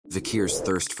Vikir's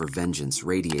thirst for vengeance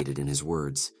radiated in his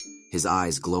words, his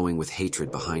eyes glowing with hatred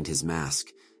behind his mask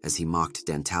as he mocked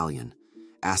Dantalion,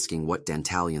 asking what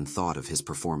Dantalion thought of his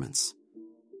performance.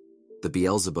 The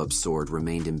Beelzebub sword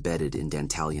remained embedded in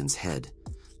Dantalion's head,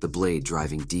 the blade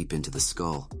driving deep into the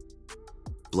skull.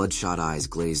 Bloodshot eyes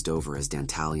glazed over as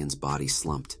Dantalion's body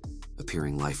slumped,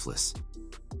 appearing lifeless.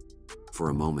 For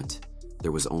a moment,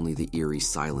 there was only the eerie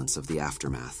silence of the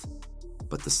aftermath,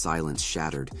 but the silence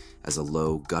shattered as a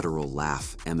low, guttural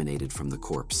laugh emanated from the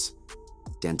corpse.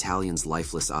 Dantalion's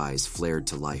lifeless eyes flared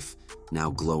to life,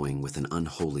 now glowing with an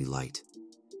unholy light.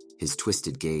 His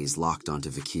twisted gaze locked onto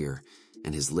Vikir,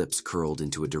 and his lips curled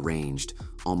into a deranged,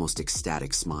 almost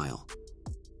ecstatic smile.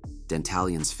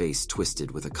 Dantalion's face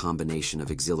twisted with a combination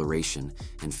of exhilaration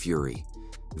and fury,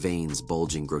 veins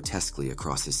bulging grotesquely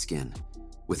across his skin.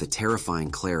 With a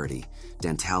terrifying clarity,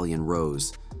 Dantalion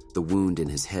rose, the wound in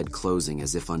his head closing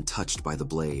as if untouched by the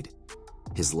blade.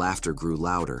 His laughter grew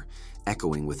louder,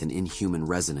 echoing with an inhuman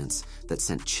resonance that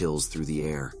sent chills through the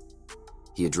air.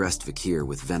 He addressed Vikir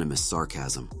with venomous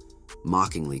sarcasm,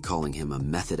 mockingly calling him a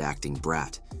method-acting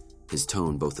brat, his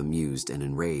tone both amused and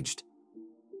enraged.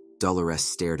 Dolores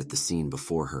stared at the scene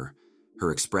before her,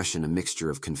 her expression a mixture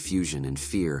of confusion and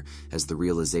fear as the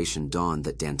realization dawned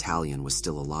that Dantalion was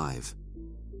still alive.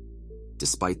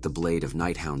 Despite the blade of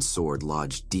Nighthound's sword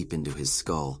lodged deep into his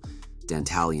skull,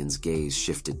 Dantalion's gaze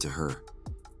shifted to her,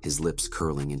 his lips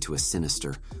curling into a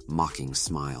sinister, mocking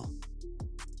smile.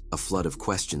 A flood of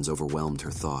questions overwhelmed her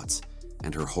thoughts,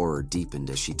 and her horror deepened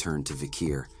as she turned to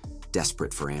Vikir,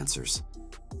 desperate for answers.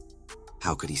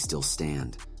 How could he still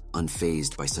stand,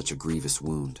 unfazed by such a grievous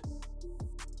wound?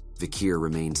 Vikir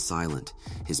remained silent,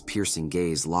 his piercing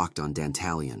gaze locked on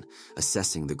Dantalion,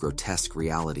 assessing the grotesque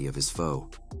reality of his foe.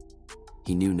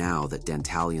 He knew now that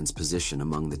Dantalion's position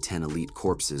among the 10 elite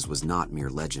corpses was not mere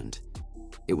legend.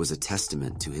 It was a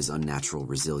testament to his unnatural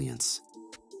resilience.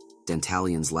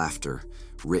 Dantalion's laughter,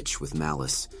 rich with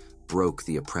malice, broke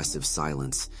the oppressive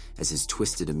silence as his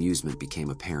twisted amusement became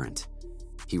apparent.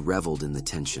 He reveled in the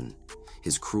tension,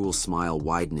 his cruel smile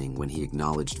widening when he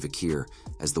acknowledged Vikir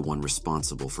as the one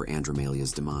responsible for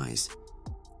Andromalia's demise.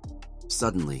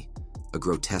 Suddenly, a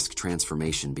grotesque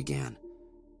transformation began.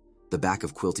 The back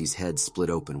of Quilty's head split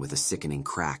open with a sickening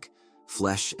crack,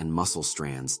 flesh and muscle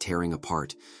strands tearing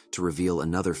apart to reveal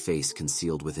another face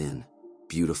concealed within,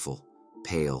 beautiful,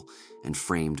 pale, and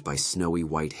framed by snowy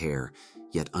white hair,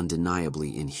 yet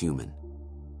undeniably inhuman.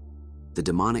 The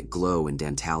demonic glow in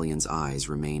Dantalion's eyes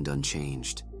remained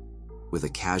unchanged. With a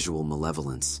casual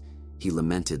malevolence, he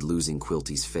lamented losing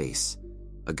Quilty's face,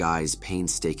 a guise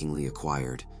painstakingly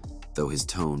acquired, though his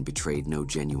tone betrayed no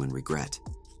genuine regret.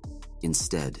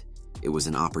 Instead, it was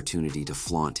an opportunity to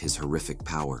flaunt his horrific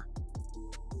power.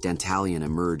 Dantalion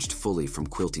emerged fully from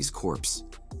Quilty's corpse,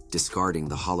 discarding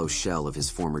the hollow shell of his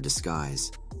former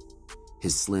disguise.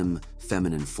 His slim,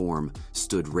 feminine form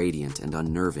stood radiant and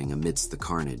unnerving amidst the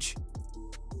carnage.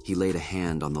 He laid a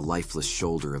hand on the lifeless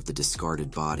shoulder of the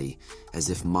discarded body, as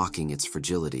if mocking its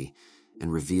fragility,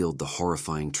 and revealed the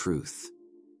horrifying truth.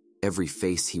 Every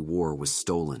face he wore was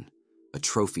stolen, a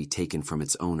trophy taken from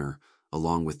its owner,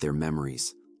 along with their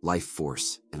memories, life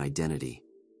force, and identity.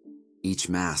 Each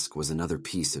mask was another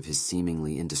piece of his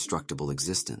seemingly indestructible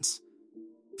existence.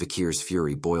 Vikir's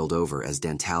fury boiled over as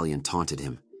Dantalion taunted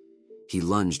him. He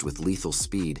lunged with lethal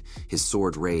speed, his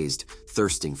sword raised,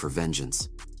 thirsting for vengeance.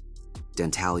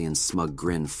 Dantalion's smug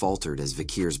grin faltered as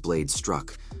Vikir's blade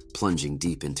struck, plunging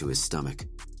deep into his stomach.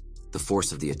 The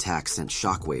force of the attack sent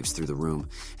shockwaves through the room,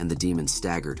 and the demon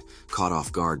staggered, caught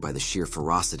off guard by the sheer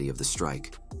ferocity of the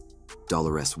strike.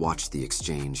 Dolores watched the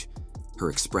exchange, her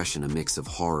expression a mix of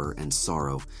horror and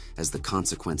sorrow as the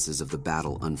consequences of the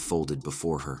battle unfolded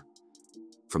before her.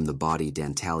 From the body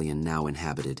Dantalion now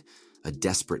inhabited, a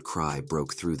desperate cry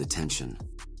broke through the tension.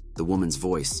 The woman's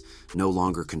voice, no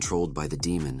longer controlled by the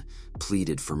demon,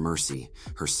 pleaded for mercy,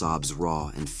 her sobs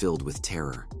raw and filled with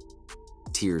terror.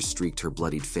 Tears streaked her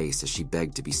bloodied face as she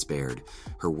begged to be spared,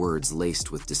 her words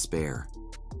laced with despair.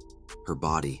 Her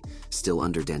body, still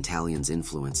under Dantalion's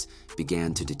influence,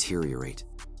 began to deteriorate,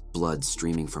 blood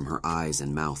streaming from her eyes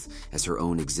and mouth as her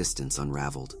own existence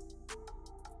unraveled.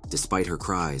 Despite her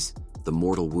cries, the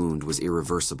mortal wound was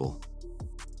irreversible.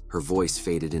 Her voice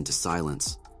faded into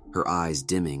silence, her eyes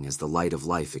dimming as the light of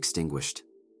life extinguished.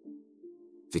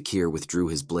 Vikir withdrew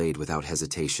his blade without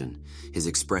hesitation, his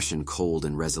expression cold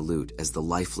and resolute as the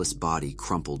lifeless body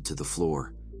crumpled to the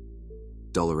floor.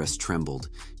 Dolores trembled,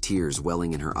 tears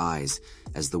welling in her eyes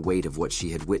as the weight of what she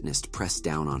had witnessed pressed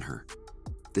down on her.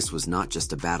 This was not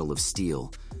just a battle of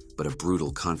steel, but a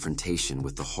brutal confrontation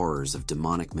with the horrors of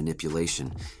demonic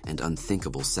manipulation and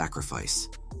unthinkable sacrifice.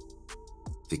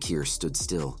 Vikir stood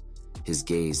still, his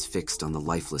gaze fixed on the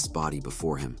lifeless body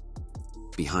before him.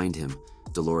 Behind him,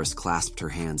 Dolores clasped her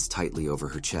hands tightly over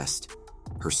her chest,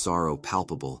 her sorrow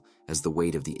palpable as the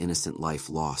weight of the innocent life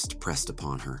lost pressed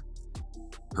upon her.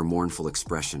 Her mournful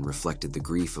expression reflected the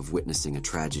grief of witnessing a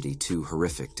tragedy too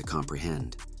horrific to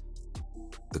comprehend.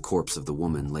 The corpse of the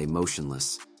woman lay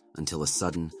motionless until a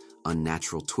sudden,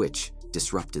 unnatural twitch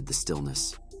disrupted the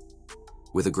stillness.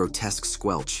 With a grotesque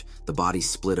squelch, the body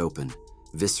split open,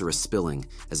 viscera spilling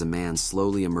as a man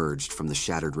slowly emerged from the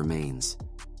shattered remains.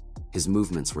 His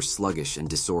movements were sluggish and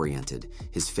disoriented,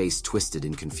 his face twisted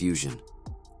in confusion.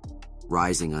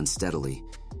 Rising unsteadily,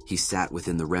 he sat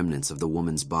within the remnants of the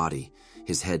woman's body,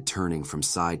 his head turning from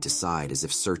side to side as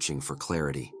if searching for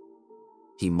clarity.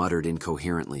 He muttered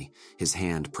incoherently, his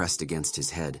hand pressed against his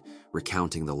head,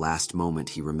 recounting the last moment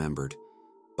he remembered,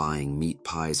 buying meat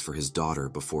pies for his daughter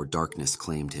before darkness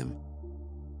claimed him.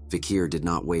 Vikir did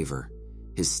not waver,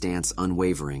 his stance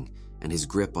unwavering and his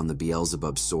grip on the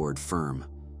Beelzebub sword firm.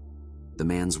 The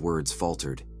man's words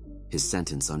faltered, his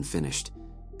sentence unfinished,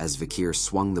 as Vikir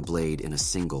swung the blade in a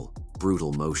single,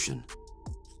 brutal motion.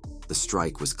 The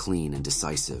strike was clean and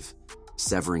decisive,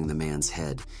 severing the man's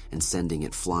head and sending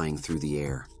it flying through the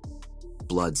air.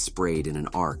 Blood sprayed in an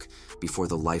arc before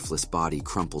the lifeless body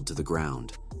crumpled to the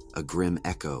ground, a grim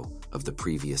echo of the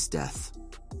previous death.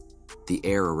 The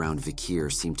air around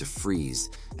Vikir seemed to freeze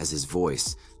as his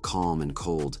voice, calm and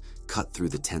cold, cut through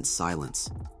the tense silence.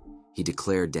 He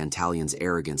declared Dantalion's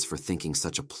arrogance for thinking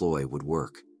such a ploy would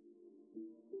work.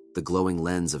 The glowing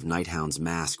lens of Nighthound's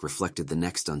mask reflected the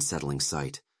next unsettling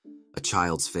sight, a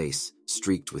child's face,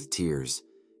 streaked with tears,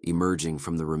 emerging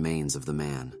from the remains of the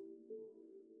man.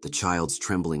 The child's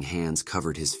trembling hands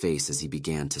covered his face as he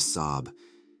began to sob,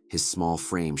 his small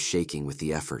frame shaking with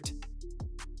the effort.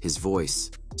 His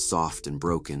voice, soft and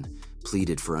broken,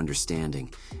 pleaded for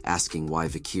understanding, asking why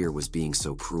Vikir was being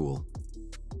so cruel.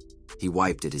 He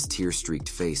wiped at his tear-streaked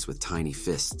face with tiny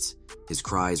fists, his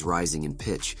cries rising in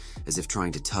pitch as if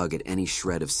trying to tug at any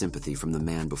shred of sympathy from the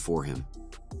man before him.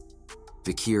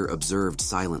 Vikir observed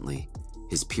silently,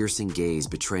 his piercing gaze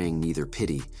betraying neither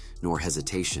pity nor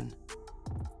hesitation.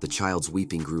 The child's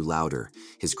weeping grew louder,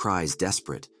 his cries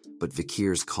desperate, but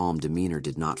Vikir's calm demeanor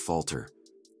did not falter.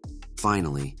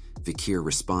 Finally, Vikir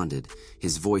responded,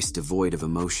 his voice devoid of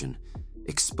emotion,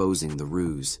 exposing the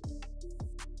ruse.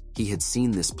 He had seen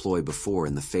this ploy before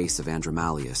in the face of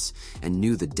Andromalius and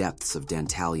knew the depths of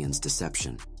Dantalion's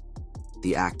deception.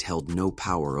 The act held no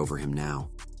power over him now.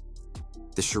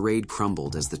 The charade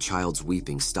crumbled as the child's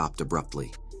weeping stopped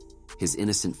abruptly. His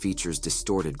innocent features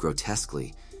distorted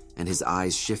grotesquely, and his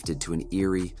eyes shifted to an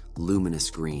eerie, luminous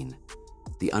green,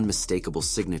 the unmistakable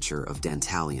signature of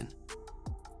Dantalion.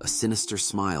 A sinister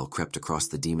smile crept across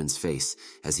the demon's face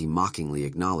as he mockingly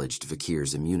acknowledged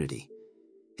Vikir's immunity.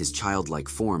 His childlike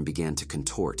form began to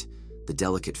contort, the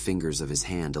delicate fingers of his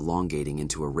hand elongating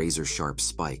into a razor-sharp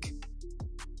spike.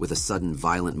 With a sudden,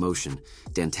 violent motion,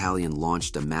 Dantalion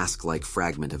launched a mask-like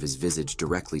fragment of his visage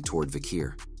directly toward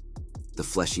Vikir. The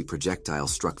fleshy projectile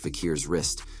struck Vikir's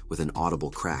wrist with an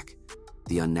audible crack,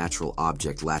 the unnatural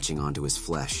object latching onto his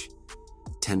flesh.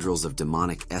 Tendrils of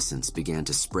demonic essence began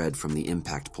to spread from the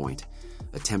impact point,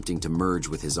 attempting to merge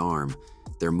with his arm,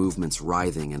 their movements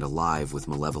writhing and alive with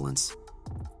malevolence.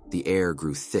 The air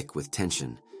grew thick with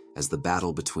tension as the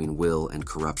battle between will and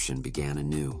corruption began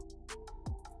anew.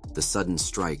 The sudden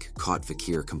strike caught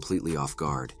Vikir completely off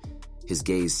guard, his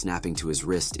gaze snapping to his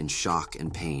wrist in shock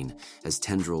and pain as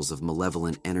tendrils of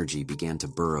malevolent energy began to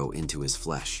burrow into his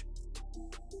flesh.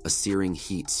 A searing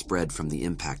heat spread from the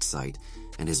impact site,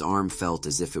 and his arm felt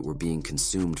as if it were being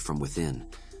consumed from within,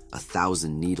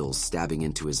 1,000 needles stabbing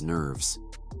into his nerves.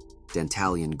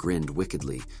 Dantalion grinned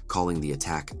wickedly, calling the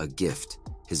attack a gift,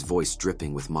 his voice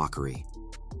dripping with mockery.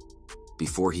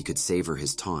 Before he could savor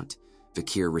his taunt,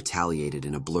 Vikir retaliated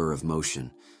in a blur of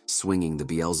motion, swinging the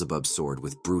Beelzebub sword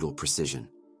with brutal precision.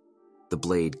 The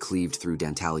blade cleaved through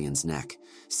Dantalion's neck,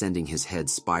 sending his head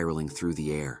spiraling through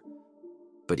the air.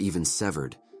 But even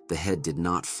severed, the head did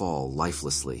not fall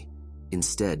lifelessly.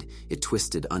 Instead, it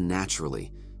twisted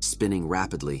unnaturally, spinning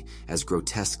rapidly as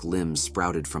grotesque limbs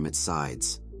sprouted from its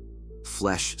sides.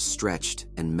 Flesh stretched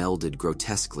and melded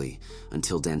grotesquely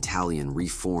until Dantalion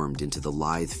reformed into the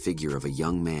lithe figure of a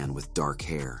young man with dark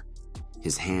hair.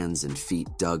 His hands and feet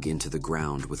dug into the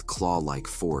ground with claw-like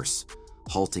force,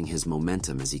 halting his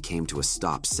momentum as he came to a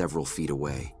stop several feet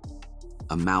away.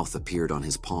 A mouth appeared on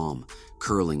his palm,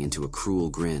 curling into a cruel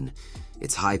grin,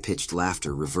 its high-pitched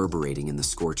laughter reverberating in the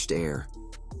scorched air.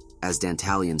 As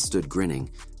Dantalion stood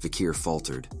grinning, Vikir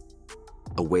faltered.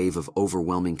 A wave of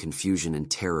overwhelming confusion and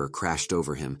terror crashed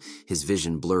over him, his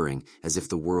vision blurring as if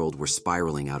the world were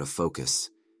spiraling out of focus.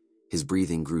 His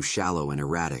breathing grew shallow and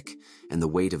erratic, and the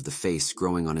weight of the face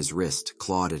growing on his wrist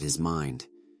clawed at his mind.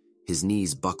 His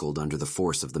knees buckled under the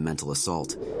force of the mental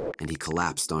assault, and he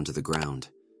collapsed onto the ground.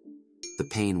 The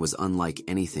pain was unlike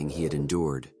anything he had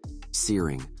endured,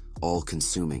 searing,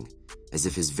 all-consuming, as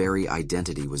if his very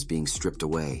identity was being stripped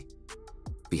away.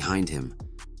 Behind him,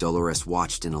 Dolores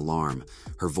watched in alarm,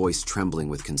 her voice trembling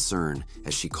with concern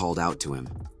as she called out to him.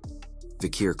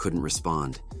 Vikir couldn't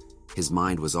respond. His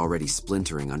mind was already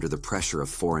splintering under the pressure of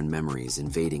foreign memories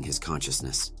invading his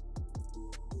consciousness.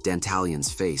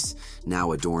 Dantalion's face,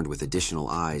 now adorned with additional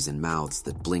eyes and mouths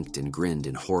that blinked and grinned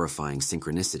in horrifying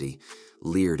synchronicity,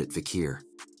 leered at Vikir.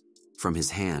 From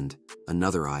his hand,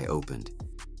 another eye opened,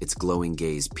 its glowing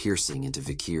gaze piercing into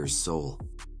Vikir's soul.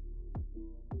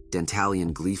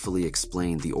 Dantalion gleefully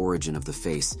explained the origin of the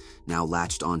face now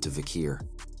latched onto Vikir,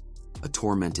 a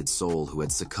tormented soul who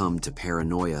had succumbed to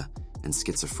paranoia and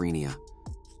schizophrenia,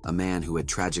 a man who had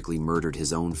tragically murdered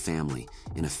his own family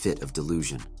in a fit of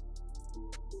delusion.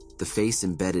 The face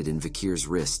embedded in Vikir's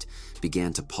wrist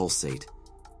began to pulsate,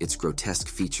 its grotesque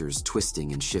features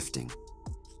twisting and shifting.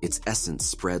 Its essence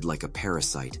spread like a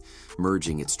parasite,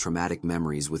 merging its traumatic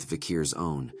memories with Vikir's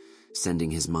own, sending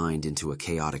his mind into a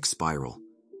chaotic spiral.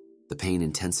 The pain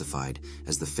intensified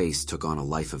as the face took on a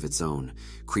life of its own,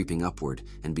 creeping upward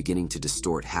and beginning to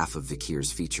distort half of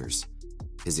Vikir's features.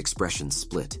 His expression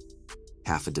split,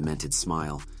 half a demented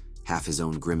smile, half his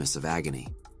own grimace of agony.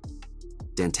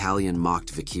 Dantalion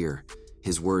mocked Vikir,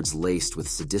 his words laced with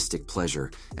sadistic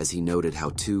pleasure as he noted how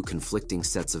two conflicting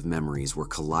sets of memories were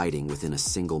colliding within a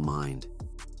single mind.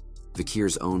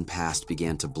 Vikir's own past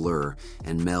began to blur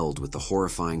and meld with the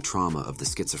horrifying trauma of the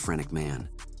schizophrenic man,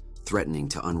 threatening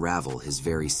to unravel his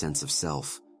very sense of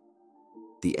self.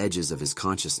 The edges of his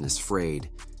consciousness frayed,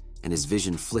 and his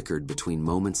vision flickered between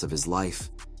moments of his life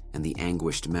and the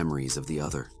anguished memories of the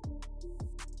other.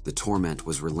 The torment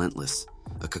was relentless,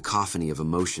 a cacophony of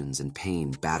emotions and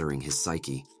pain battering his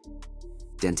psyche.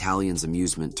 Dantalion's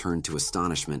amusement turned to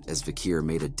astonishment as Vikir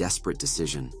made a desperate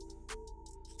decision.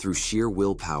 Through sheer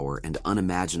willpower and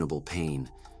unimaginable pain,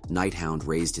 Nighthound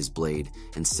raised his blade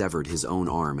and severed his own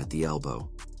arm at the elbow.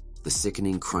 The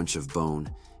sickening crunch of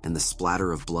bone and the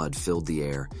splatter of blood filled the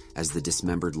air as the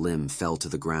dismembered limb fell to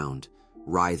the ground,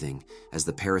 writhing as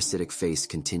the parasitic face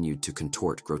continued to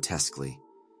contort grotesquely.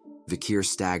 Vikir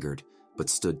staggered, but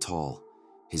stood tall,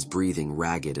 his breathing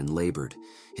ragged and labored,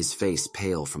 his face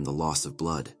pale from the loss of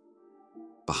blood.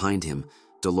 Behind him,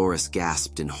 Dolores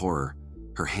gasped in horror,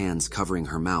 her hands covering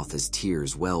her mouth as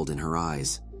tears welled in her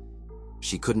eyes.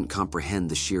 She couldn't comprehend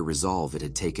the sheer resolve it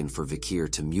had taken for Vikir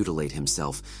to mutilate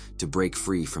himself to break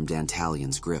free from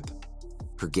Dantalion's grip.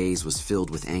 Her gaze was filled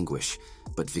with anguish,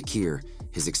 but Vikir,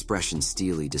 his expression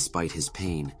steely despite his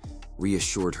pain,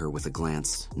 reassured her with a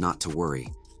glance not to worry.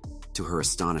 To her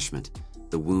astonishment,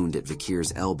 the wound at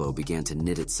Vikir's elbow began to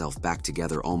knit itself back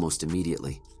together almost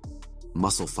immediately.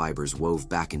 Muscle fibers wove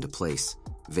back into place,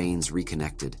 veins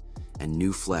reconnected, and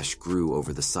new flesh grew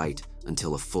over the site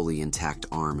until a fully intact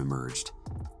arm emerged.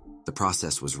 The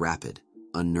process was rapid,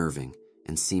 unnerving,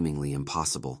 and seemingly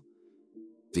impossible.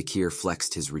 Vikir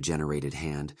flexed his regenerated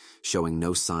hand, showing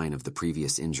no sign of the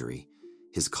previous injury,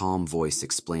 his calm voice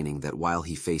explaining that while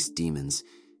he faced demons,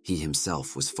 he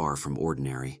himself was far from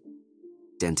ordinary.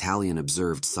 Dantalion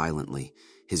observed silently,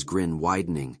 his grin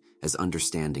widening as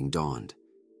understanding dawned.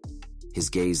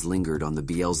 His gaze lingered on the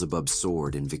Beelzebub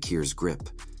sword in Vikir's grip,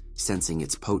 sensing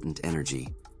its potent energy,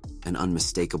 an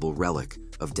unmistakable relic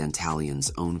of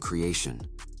Dantalion's own creation.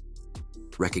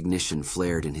 Recognition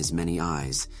flared in his many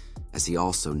eyes as he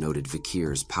also noted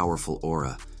Vikir's powerful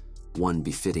aura, one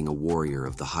befitting a warrior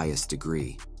of the highest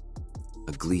degree.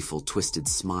 A gleeful, twisted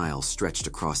smile stretched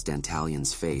across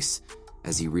Dantalion's face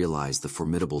as he realized the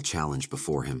formidable challenge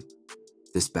before him.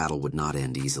 This battle would not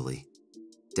end easily.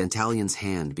 Dantalion's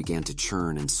hand began to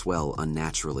churn and swell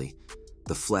unnaturally,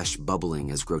 the flesh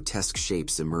bubbling as grotesque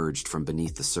shapes emerged from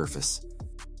beneath the surface.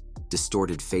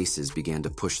 Distorted faces began to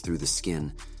push through the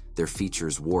skin, their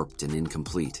features warped and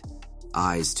incomplete.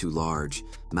 Eyes too large,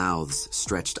 mouths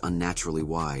stretched unnaturally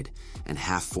wide, and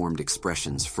half-formed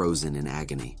expressions frozen in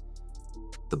agony.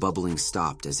 The bubbling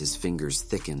stopped as his fingers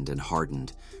thickened and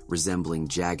hardened, resembling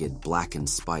jagged, blackened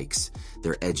spikes,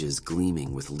 their edges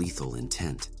gleaming with lethal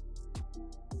intent.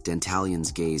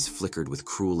 Dantalion's gaze flickered with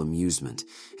cruel amusement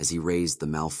as he raised the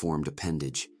malformed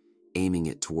appendage, aiming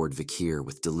it toward Vikir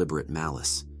with deliberate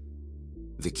malice.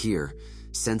 Vikir,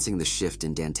 sensing the shift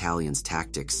in Dantalion's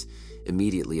tactics,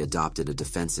 immediately adopted a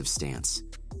defensive stance,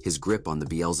 his grip on the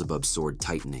Beelzebub sword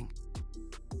tightening.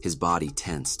 His body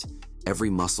tensed, every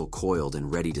muscle coiled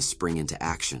and ready to spring into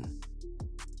action.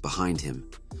 Behind him,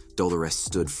 Dolores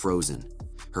stood frozen,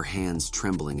 her hands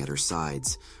trembling at her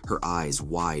sides, her eyes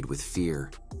wide with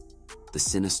fear. The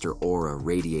sinister aura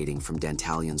radiating from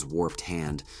Dantalion's warped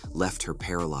hand left her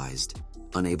paralyzed,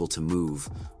 unable to move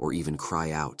or even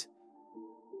cry out.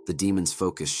 The demon's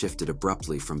focus shifted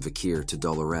abruptly from Vikir to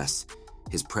Dolores,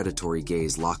 his predatory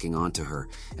gaze locking onto her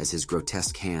as his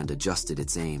grotesque hand adjusted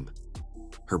its aim.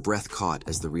 Her breath caught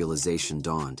as the realization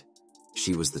dawned.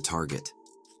 She was the target.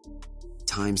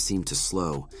 Time seemed to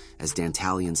slow as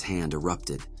Dantalion's hand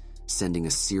erupted, sending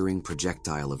a searing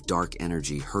projectile of dark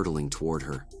energy hurtling toward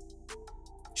her.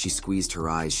 She squeezed her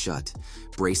eyes shut,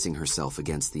 bracing herself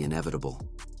against the inevitable.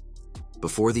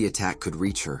 Before the attack could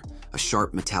reach her, a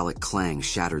sharp metallic clang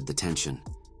shattered the tension.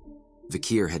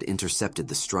 Vikir had intercepted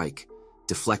the strike,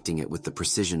 deflecting it with the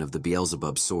precision of the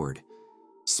Beelzebub sword.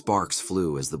 Sparks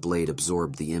flew as the blade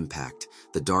absorbed the impact,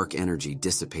 the dark energy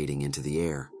dissipating into the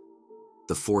air.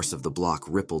 The force of the block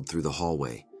rippled through the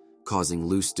hallway, causing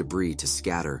loose debris to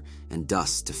scatter and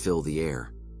dust to fill the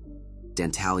air.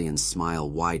 Dantalion's smile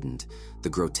widened, the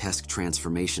grotesque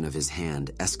transformation of his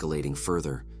hand escalating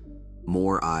further.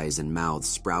 More eyes and mouths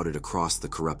sprouted across the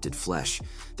corrupted flesh,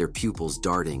 their pupils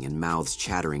darting and mouths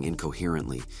chattering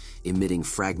incoherently, emitting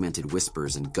fragmented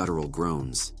whispers and guttural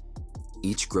groans.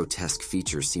 Each grotesque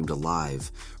feature seemed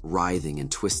alive, writhing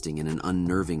and twisting in an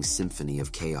unnerving symphony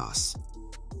of chaos.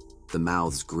 The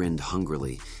mouths grinned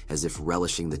hungrily, as if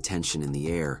relishing the tension in the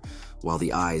air, while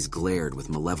the eyes glared with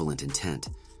malevolent intent,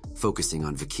 focusing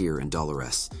on Vikir and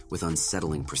Dolores with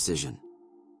unsettling precision.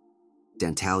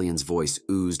 Dantalion's voice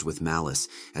oozed with malice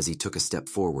as he took a step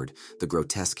forward, the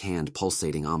grotesque hand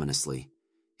pulsating ominously.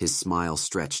 His smile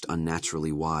stretched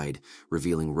unnaturally wide,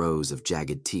 revealing rows of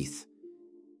jagged teeth.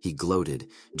 He gloated,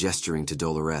 gesturing to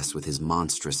Dolores with his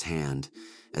monstrous hand,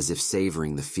 as if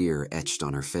savoring the fear etched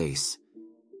on her face.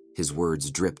 His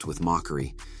words dripped with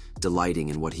mockery, delighting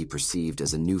in what he perceived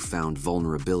as a newfound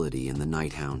vulnerability in the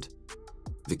Nighthound.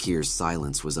 Vikir's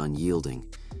silence was unyielding,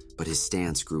 but his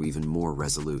stance grew even more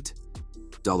resolute.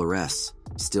 Dolores,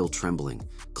 still trembling,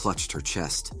 clutched her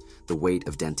chest, the weight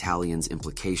of Dantalion's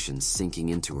implications sinking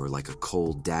into her like a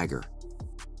cold dagger.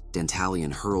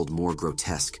 Dantalion hurled more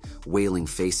grotesque, wailing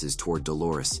faces toward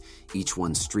Dolores, each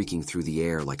one streaking through the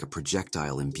air like a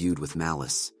projectile imbued with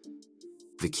malice.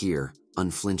 Vikir,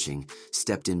 unflinching,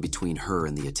 stepped in between her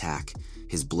and the attack,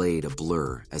 his blade a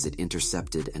blur as it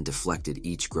intercepted and deflected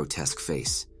each grotesque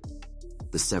face.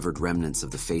 The severed remnants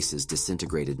of the faces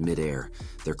disintegrated mid-air,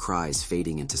 their cries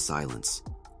fading into silence.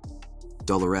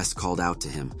 Dolores called out to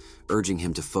him, urging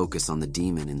him to focus on the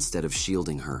demon instead of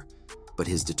shielding her, but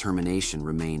his determination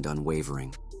remained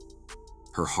unwavering.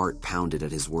 Her heart pounded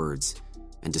at his words,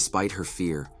 and despite her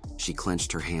fear, she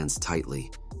clenched her hands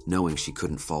tightly, knowing she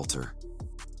couldn't falter.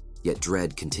 Yet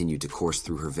dread continued to course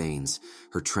through her veins,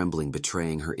 her trembling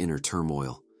betraying her inner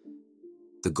turmoil.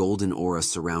 The golden aura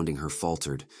surrounding her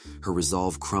faltered, her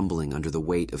resolve crumbling under the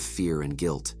weight of fear and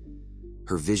guilt.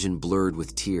 Her vision blurred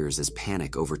with tears as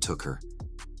panic overtook her.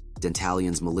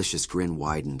 Dantalion's malicious grin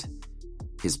widened.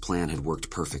 His plan had worked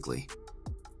perfectly.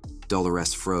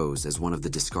 Dolores froze as one of the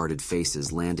discarded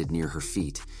faces landed near her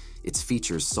feet, its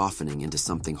features softening into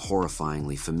something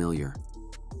horrifyingly familiar.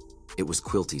 It was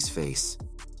Quilty's face.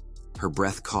 Her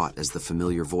breath caught as the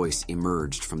familiar voice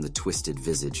emerged from the twisted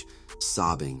visage,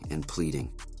 sobbing and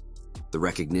pleading. The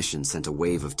recognition sent a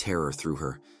wave of terror through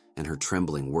her, and her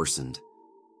trembling worsened.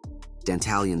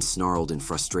 Dantalion snarled in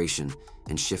frustration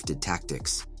and shifted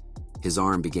tactics. His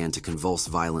arm began to convulse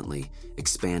violently,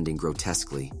 expanding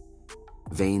grotesquely.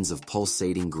 Veins of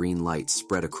pulsating green light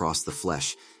spread across the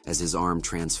flesh as his arm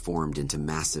transformed into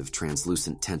massive,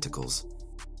 translucent tentacles.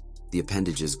 The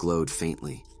appendages glowed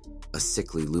faintly, a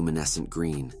sickly luminescent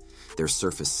green, their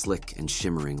surface slick and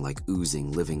shimmering like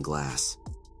oozing living glass.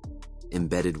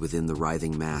 Embedded within the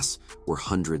writhing mass were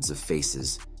hundreds of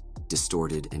faces,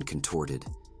 distorted and contorted,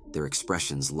 their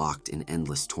expressions locked in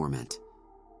endless torment.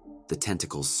 The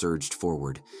tentacles surged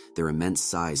forward, their immense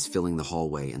size filling the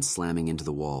hallway and slamming into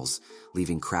the walls,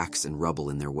 leaving cracks and rubble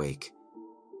in their wake.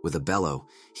 With a bellow,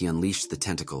 he unleashed the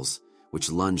tentacles,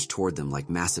 which lunged toward them like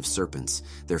massive serpents,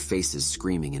 their faces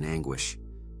screaming in anguish.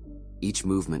 Each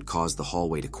movement caused the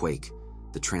hallway to quake,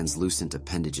 the translucent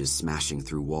appendages smashing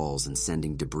through walls and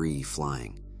sending debris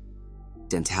flying.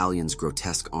 Dantalion's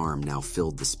grotesque arm now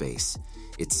filled the space,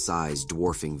 its size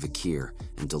dwarfing Vikir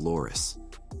and Dolores.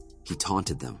 He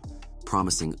taunted them,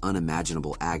 promising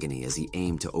unimaginable agony as he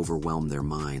aimed to overwhelm their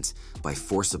minds by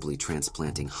forcibly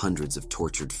transplanting hundreds of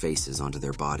tortured faces onto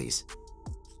their bodies.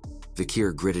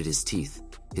 Vikir gritted his teeth,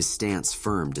 his stance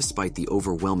firm despite the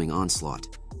overwhelming onslaught.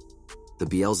 The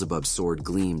Beelzebub sword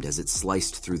gleamed as it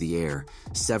sliced through the air,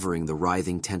 severing the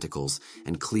writhing tentacles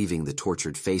and cleaving the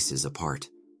tortured faces apart.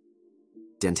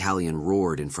 Dantalion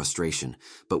roared in frustration,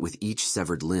 but with each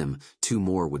severed limb, 2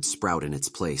 more would sprout in its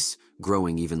place,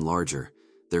 growing even larger,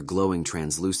 their glowing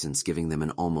translucence giving them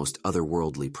an almost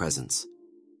otherworldly presence.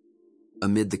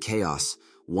 Amid the chaos,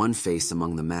 one face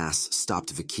among the mass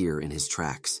stopped Vikir in his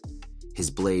tracks.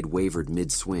 His blade wavered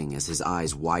mid-swing as his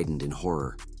eyes widened in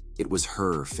horror. It was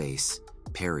her face,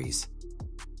 Perry's.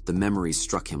 The memories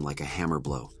struck him like a hammer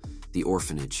blow. The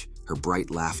orphanage, her bright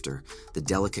laughter, the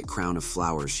delicate crown of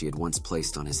flowers she had once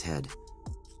placed on his head.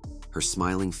 Her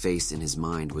smiling face in his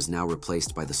mind was now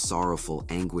replaced by the sorrowful,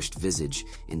 anguished visage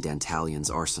in Dantalion's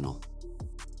arsenal.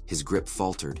 His grip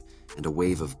faltered, and a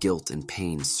wave of guilt and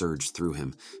pain surged through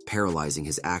him, paralyzing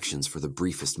his actions for the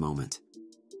briefest moment.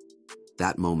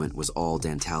 That moment was all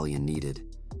Dantalion needed.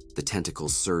 The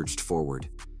tentacles surged forward,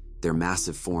 their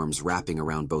massive forms wrapping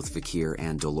around both Vikir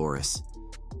and Dolores.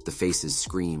 The faces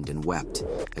screamed and wept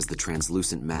as the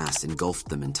translucent mass engulfed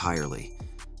them entirely.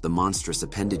 The monstrous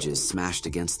appendages smashed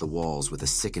against the walls with a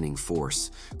sickening force,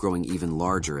 growing even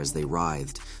larger as they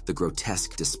writhed, the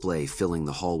grotesque display filling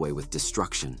the hallway with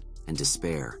destruction and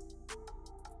despair.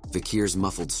 Vikir's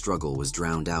muffled struggle was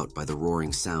drowned out by the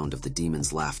roaring sound of the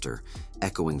demon's laughter,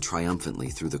 echoing triumphantly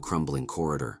through the crumbling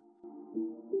corridor.